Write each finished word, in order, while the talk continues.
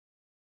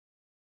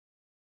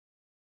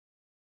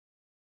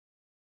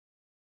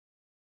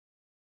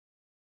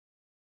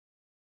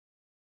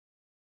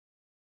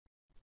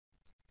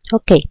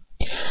Okay,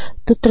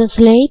 to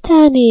translate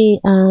any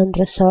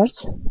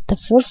resource, the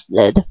first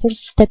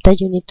step that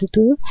you need to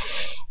do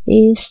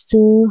is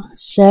to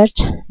search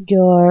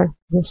your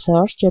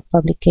resource, your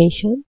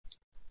publication.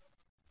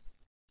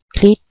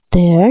 Click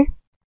there.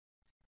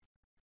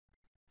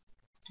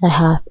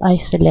 I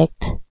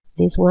select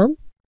this one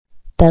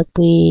that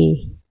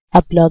we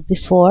upload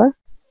before,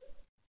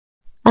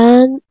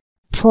 and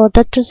for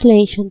the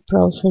translation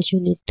process you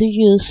need to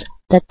use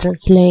the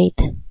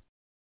translate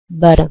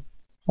button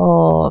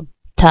or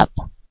tab.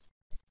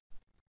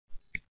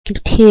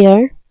 Click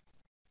here.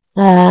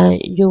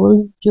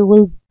 You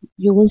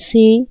will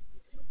see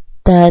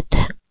that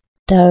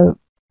the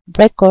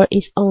record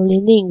is only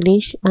in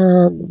English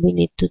and we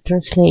need to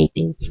translate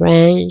in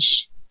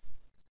French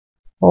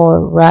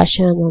or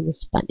Russian and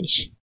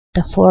Spanish,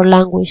 the four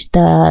languages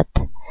that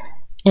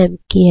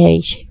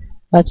MKH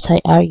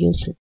website are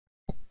using.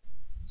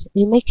 So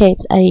in my case,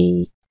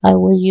 I'm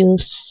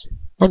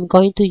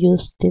going to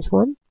use this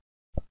one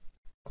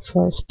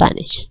for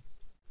Spanish.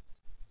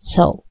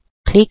 So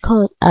click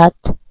on Add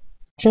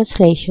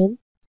Translation.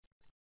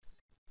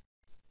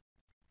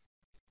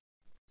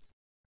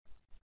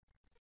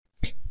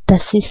 The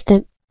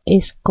system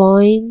is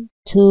going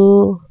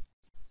to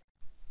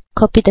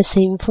copy the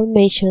same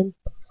information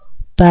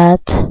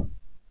but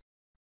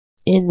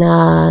in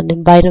an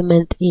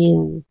environment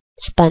in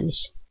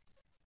Spanish.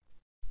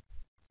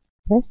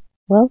 Yes?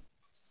 Well,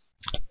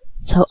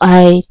 so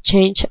I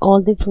change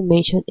all the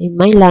information in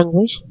my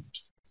language.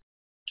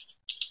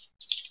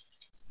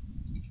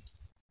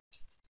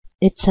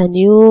 It's a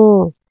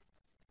new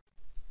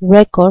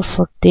record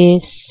for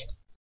this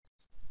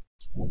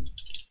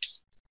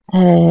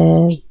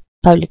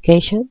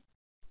publication.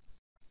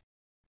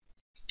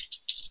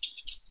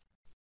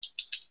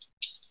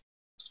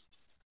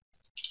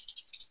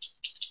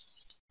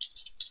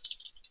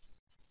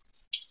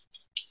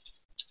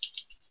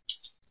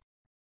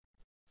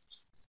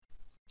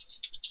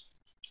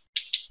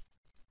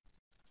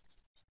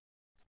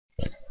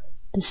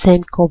 The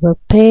same cover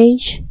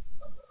page,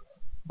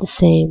 the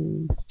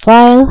same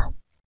file,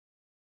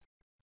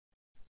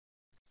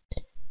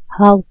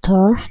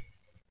 author.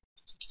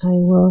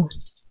 I'm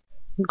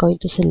going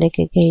to select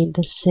again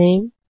the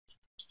same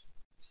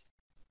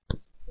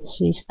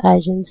Swiss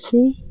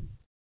agency,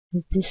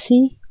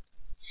 ETC.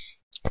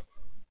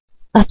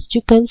 As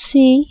you can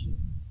see,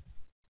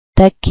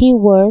 the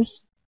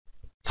keywords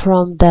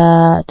from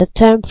the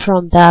term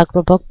from the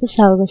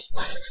Agrobactosaurus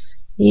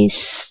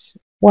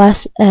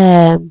was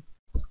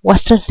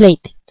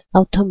translated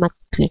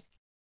automatically.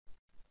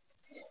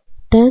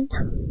 Then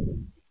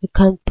you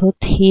can put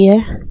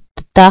here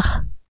the tag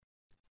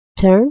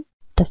term,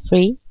 the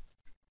free.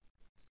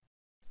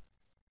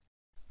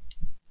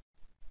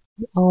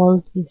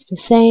 All is the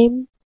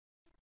same.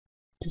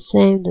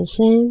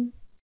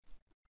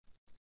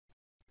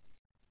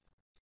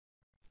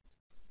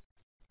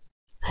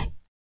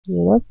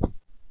 Europe.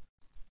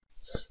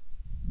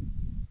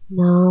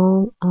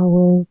 Now I'm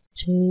going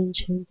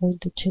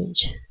to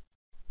change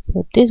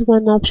for this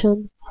one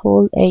option,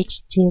 full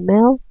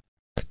HTML.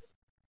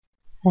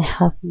 I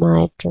have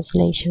my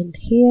translation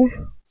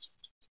here.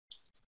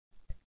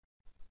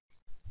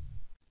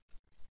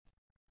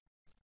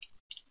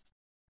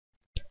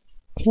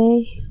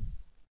 Okay,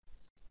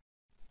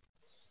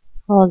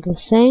 all the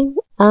same,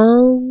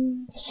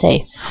 and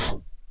save.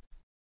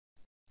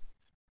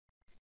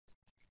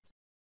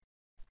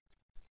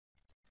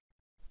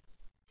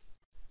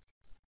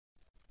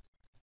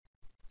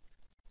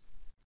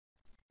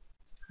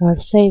 Are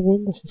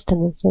saving, the system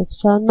will save.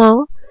 So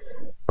now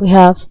we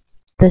have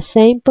the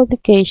same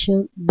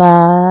publication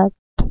but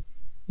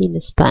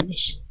in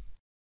Spanish.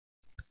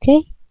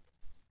 Okay,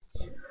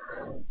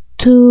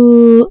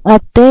 to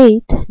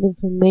update the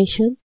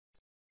information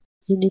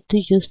you need to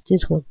use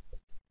this one.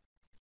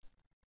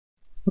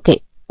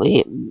 Okay,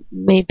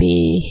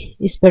 maybe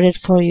it's better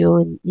for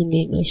you in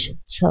English.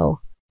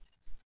 So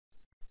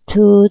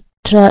to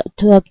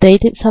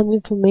update some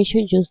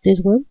information, use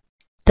this one,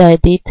 the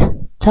edit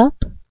tab.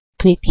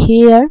 Click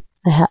here.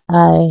 I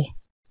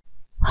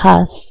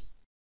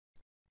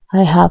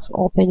have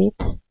opened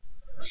it.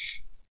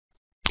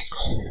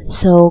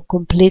 So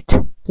complete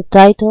the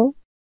title.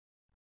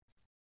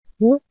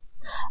 Yeah.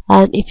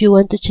 And if you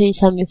want to change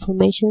some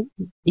information,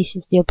 this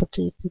is the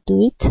opportunity to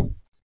do it.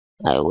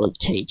 I will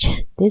change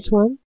this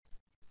one.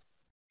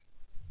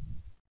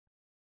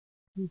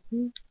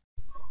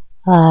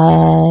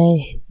 I'm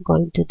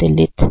going to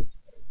delete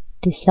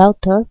this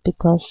author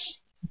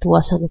because it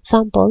was an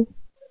example.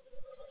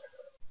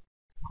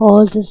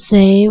 All the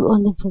same, all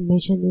the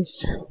information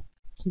is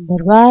in the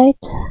right,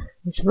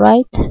 is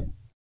right.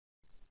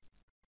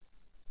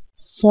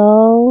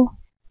 So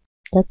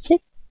that's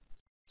it.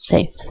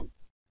 Save.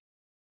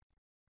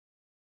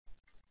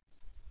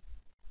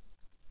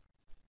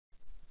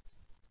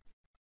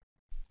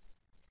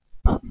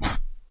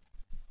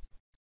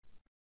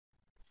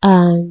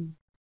 And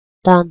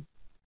done.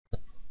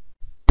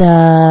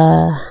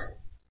 The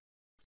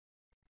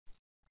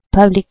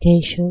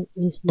publication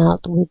is now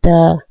with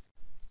the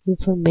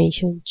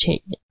information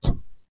changed.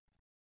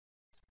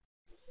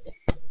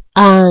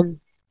 And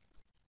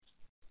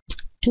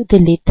to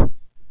delete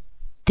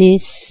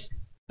this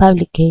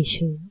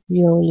publication,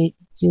 you only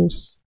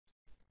use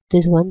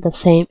this one, the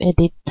same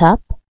edit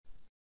tab.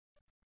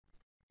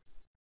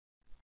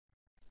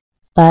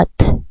 But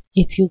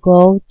if you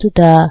go to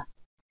the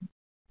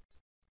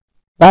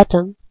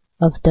bottom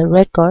of the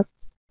record,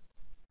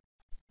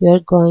 you're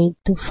going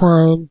to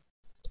find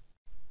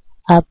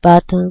a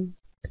button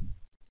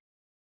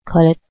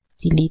called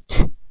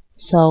delete.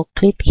 So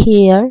click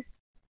here.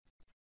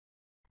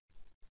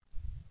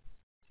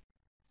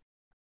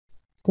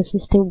 The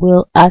system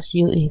will ask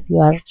you if you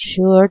are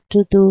sure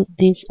to do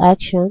this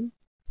action,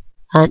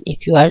 and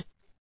if you are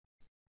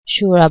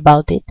sure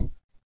about it,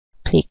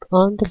 click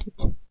on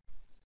delete.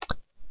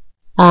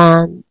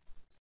 And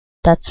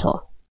that's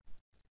all.